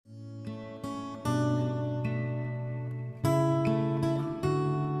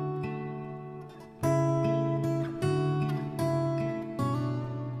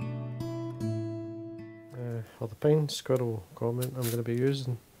for the pine Squirrel Cormorant, I'm going to be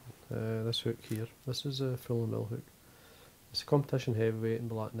using this hook here. This is a full mill hook. It's a competition heavyweight in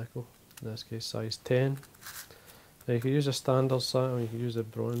black nickel, in this case size 10. Now you could use a standard set or you could use a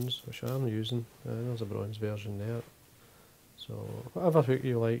bronze, which I'm using. There's a bronze version there. So whatever hook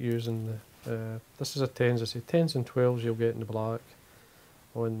you like using, this is a 10s, I say 10s and 12s you'll get in the black.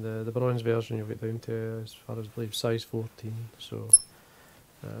 On the bronze version you'll get down to as far as I believe size 14, so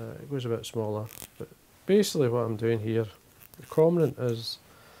it goes a bit smaller. But basically what I'm doing here, the cormorant is,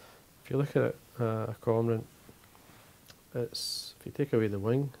 if you look at it, a cormorant, it's, if you take away the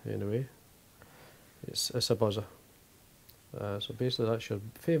wing anyway, it's a buzzer. So basically that's your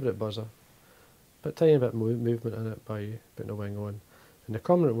favourite buzzer, but tiny bit movement in it by putting a wing on. And the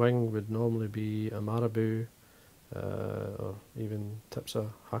cormorant wing would normally be a marabou, or even tips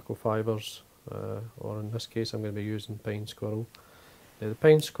of hackle fibres, or in this case I'm going to be using pine squirrel. The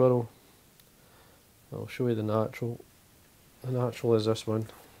pine squirrel, I'll show you the natural. The natural is this one,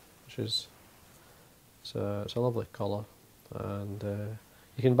 which is it's a lovely colour, and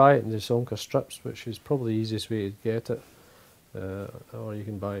you can buy it in the Zonka strips, which is probably the easiest way to get it, or you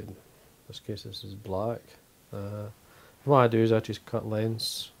can buy it, in this case this is black. What I do is I just cut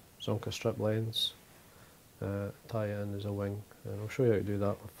lengths, Zonka strip lengths, tie it in as a wing, and I'll show you how to do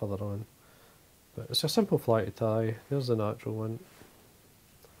that further on. But it's a simple flighty tie. There's the natural one.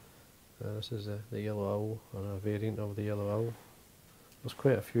 This is the yellow owl, or a variant of the yellow owl. There's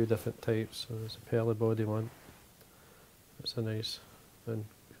quite a few different types. So there's a pearly body one. It's a nice and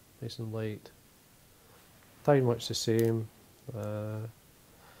light. Tied much the same.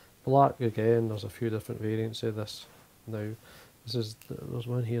 Black again. There's a few different variants of this. Now, there's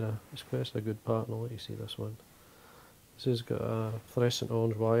one here. It's quite a good pattern. I'll let you see this one. This has got a fluorescent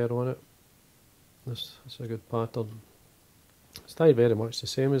orange wire on it. This is a good pattern. It's tied very much the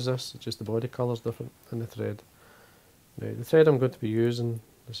same as this, it's just the body colour is different in the thread. Now the thread I'm going to be using,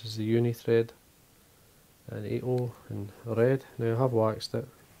 this is the uni thread, and 8O in red. Now I have waxed it,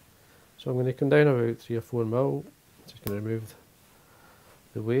 so I'm going to come down about 3 or 4 mil. Just going to remove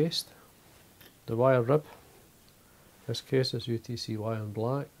the waste, the wire rib. In this case it's UTC wire in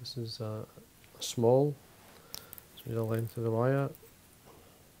black. This is a small, so the length of the wire.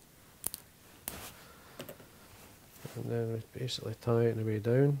 And then we basically tie it in the way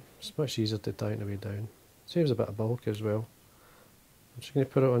down. It's much easier to tie it in the way down. Saves a bit of bulk as well. I'm just going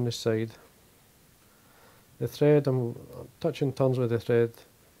to put it on the side. The thread, I'm touching turns with the thread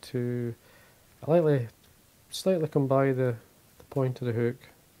to slightly come by the point of the hook.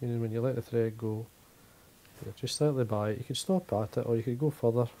 You know, when you let the thread go, just slightly by it. You could stop at it or you could go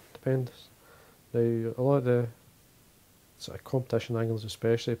further, depends. Now a lot of the sort of competition angles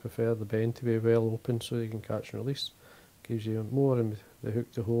especially prefer the bend to be well open so you can catch and release. Gives you more in the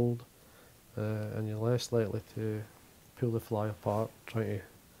hook to hold, and you're less likely to pull the fly apart trying to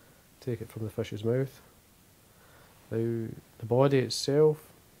take it from the fish's mouth. Now the body itself,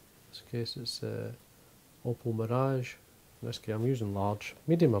 in this case it's Opal Mirage. In this case I'm using large,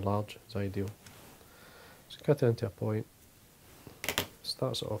 medium or large is ideal. So cut it into a point,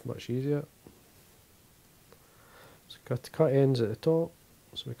 starts it off much easier. So cut ends at the top,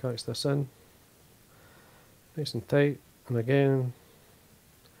 so we catch this in, nice and tight. And again,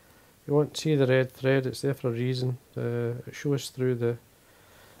 you want to see the red thread, it's there for a reason. It shows through the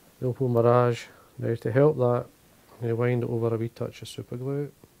Opal Mirage. Now to help that, I'm going to wind it over a wee touch of super glue.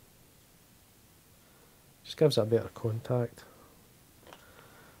 Just gives it a better contact.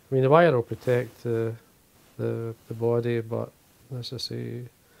 I mean the wire will protect the body, but as I say,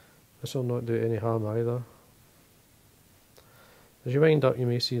 this will not do any harm either. As you wind up you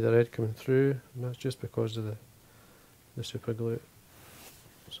may see the red coming through, and that's just because of the super glue.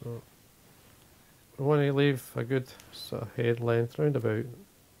 So we want to leave a good sort of head length, round about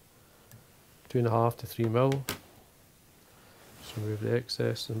 2.5 to 3 mil. Just remove the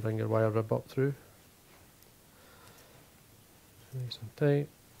excess and bring your wire rib up through. Nice and tight.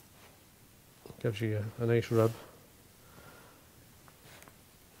 Gives you a nice rib.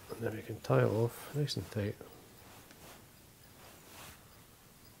 And then we can tie it off nice and tight.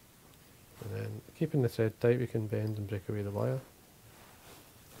 And then keeping the thread tight we can bend and break away the wire.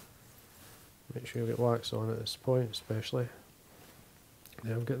 Make sure you get wax on at this point especially.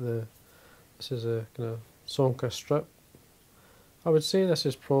 Now I've got this is a kind of Zonka strip. I would say this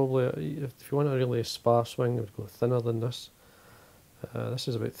is probably, if you want a really sparse wing, it would go thinner than this. This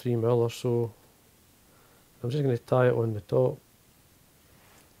is about 3 mil or so. I'm just going to tie it on the top.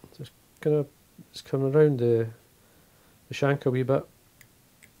 Just come around the shank a wee bit.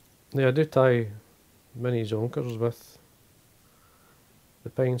 Now I do tie mini zonkers with the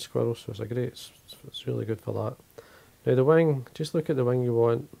pine squirrel, so it's really good for that. Now the wing, just look at the wing you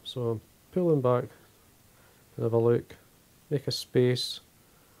want. So I'm pulling back and have a look, make a space,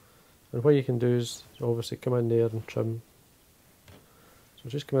 and what you can do is obviously come in there and trim. So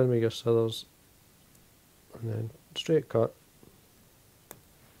just come in with your scissors and then straight cut,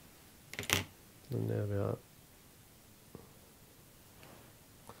 and there we are.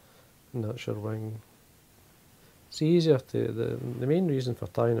 And that's your wing. It's easier to, the main reason for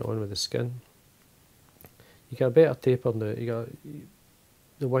tying it on with the skin, you get a better taper now.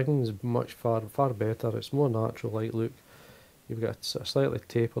 The wing's much far better. It's more natural like look. You've got a slightly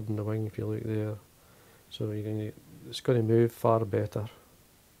tapered in the wing if you look there, so it's going to move far better.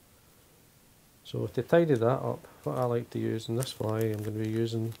 So to tidy that up, what I like to use in this fly, I'm going to be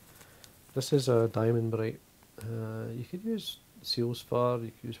using, this is a Diamond-Brite. You could use seal's fur,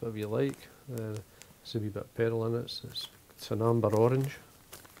 you could use whatever you like. There's a wee bit of pearl in it, so it's an amber orange.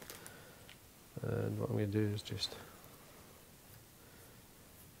 And what I'm going to do is just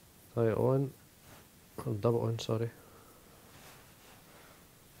tie it on, or dub it on, sorry.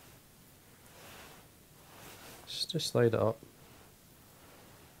 Just slide it up,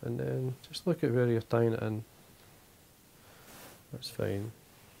 and then just look at where you're tying it in. That's fine,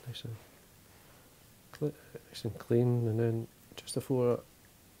 nice and clean, and then just before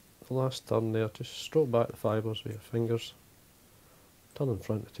the last turn there, just stroke back the fibres with your fingers, turn in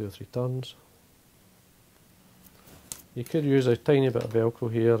front 2 or 3 turns. You could use a tiny bit of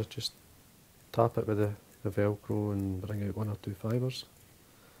velcro here, just tap it with the velcro and bring out 1 or 2 fibres.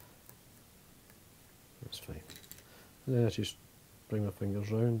 That's fine. And then I just bring my fingers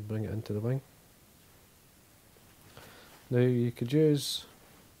round, bring it into the wing. Now you could use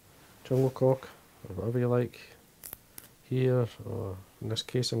jungle cock or whatever you like here, or in this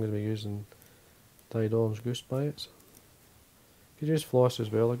case I'm going to be using dyed orange Goose Biots. You could use floss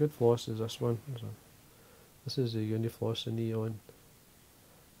as well. A good floss is this one. This is the Unifloss, the neon,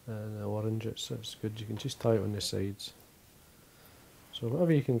 and the orange. It's good. You can just tie it on the sides. So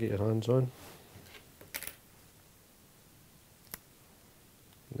whatever you can get your hands on.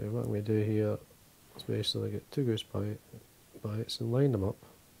 Now what I'm going to do here is basically get 2 Goose Biots and line them up.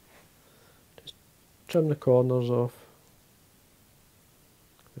 Just trim the corners off.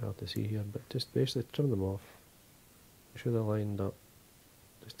 Hard to see here, but just basically trim them off. Make sure they're lined up.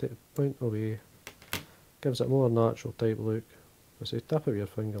 Just take the point away. Gives it a more natural type look. So you tap it with your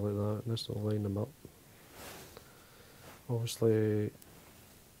finger like that, and this will line them up. Obviously,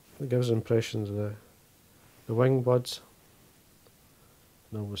 it gives impressions of the wing buds,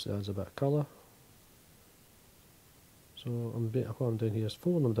 and obviously adds a bit of colour. So what I'm doing here is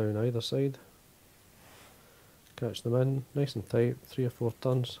folding them down either side. Catch them in nice and tight, 3 or 4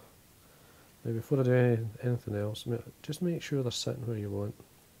 turns. Now before I do anything else, just make sure they're sitting where you want.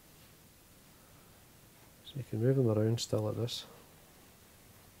 So you can move them around still like this.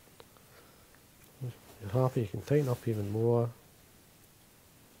 If you're happy, you can tighten up even more.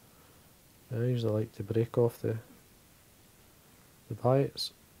 I usually like to break off the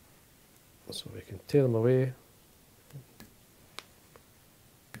biots so we can tear them away.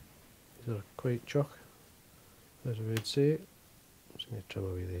 These are quite chuck, as we would say. I'm just going to trim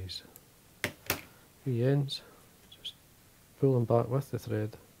away these wee ends, just pull them back with the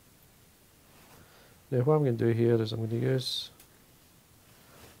thread. Now what I'm going to do here is I'm going to use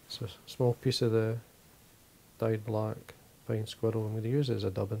a small piece of the dyed black pine squirrel. I'm going to use it as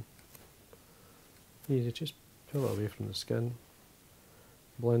a dubbing. Easy, just pull it away from the skin,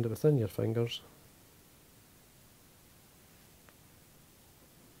 blend it within your fingers.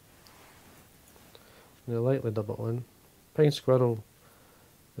 Now lightly dub it on. Pine squirrel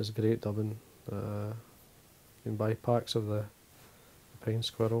is great dubbing. You can buy packs of the pine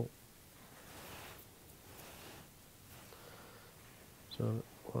squirrel. So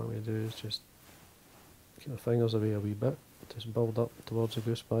what I'm going to do is just keep my fingers away a wee bit, just build up towards the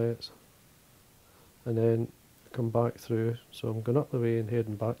Goose Biots, and then come back through. So I'm going up the way and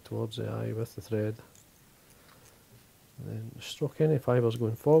heading back towards the eye with the thread. And then stroke any fibres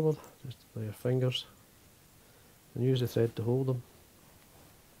going forward, just by your fingers, and use the thread to hold them.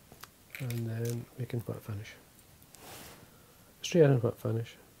 And then making whip finish. Straight in and whip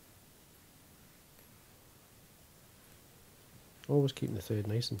finish. Always keeping the thread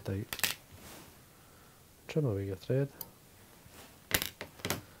nice and tight. Trim away your thread.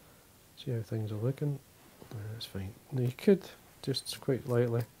 See how things are looking. That's fine. Now you could just quite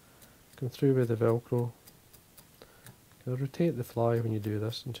lightly come through with the velcro. Rotate the fly when you do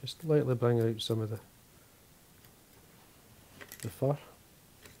this and just lightly bring out some of the fur.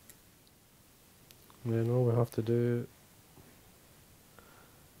 And then all we have to do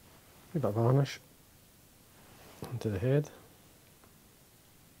a bit of varnish into the head,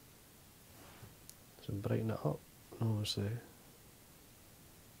 so brighten it up, and obviously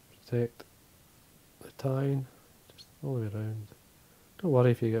protect the tying just all the way around. Don't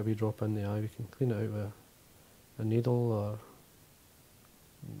worry if you get a wee drop in the eye, we can clean it out with a needle or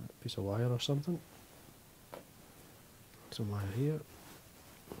a piece of wire or something. Some wire here.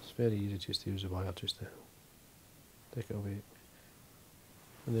 It's very easy just to use the wire just to take it away.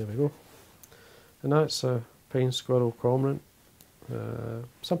 And there we go. And that's a pine squirrel cormorant.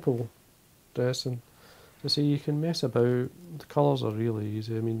 Simple dressing. You see, you can mess about. The colours are really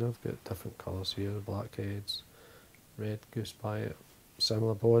easy. I mean, I've got different colours here: blackheads, red goose Biot,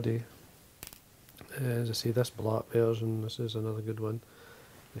 similar body. As I say, this black version, this is another good one.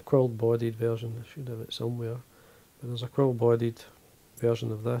 The quill-bodied version, I should have it somewhere. But there's a quill-bodied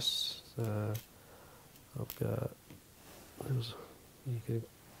version of this. I've got, you can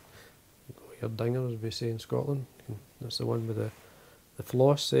go your dinger, as we say in Scotland. That's the one with the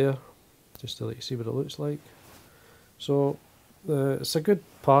floss there, just to let you see what it looks like. So it's a good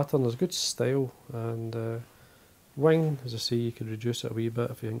pattern, there's a good style, and wing, as I say, you could reduce it a wee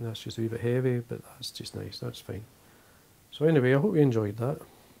bit if you think that's just a wee bit heavy, but that's just nice, that's fine. So anyway, I hope you enjoyed that,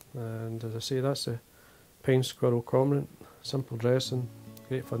 and as I say, that's the pine squirrel cormorant. Simple dressing,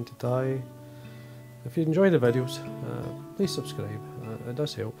 great fun to tie. If you enjoy the videos, please subscribe, it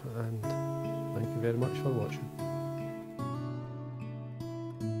does help, and thank you very much for watching.